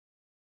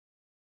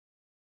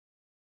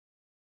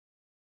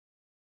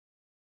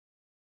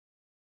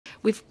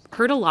we've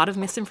heard a lot of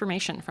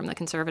misinformation from the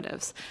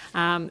Conservatives.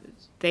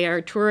 They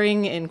are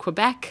touring in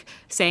Quebec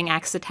saying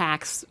axe the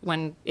tax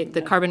when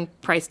the carbon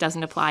price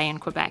doesn't apply in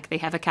Quebec. They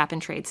have a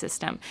cap-and-trade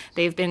system.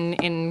 They've been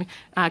in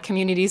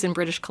communities in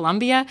British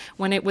Columbia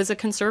when it was a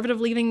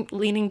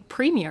conservative-leaning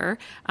premier,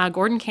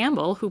 Gordon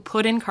Campbell, who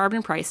put in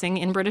carbon pricing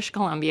in British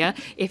Columbia.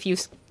 If you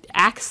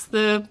axe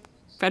the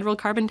federal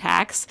carbon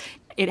tax,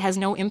 it has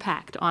no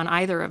impact on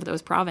either of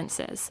those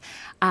provinces.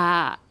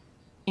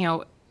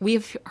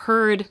 We've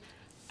heard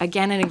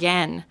again and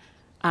again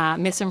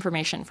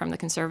misinformation from the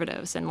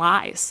Conservatives and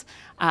lies,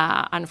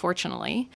 unfortunately.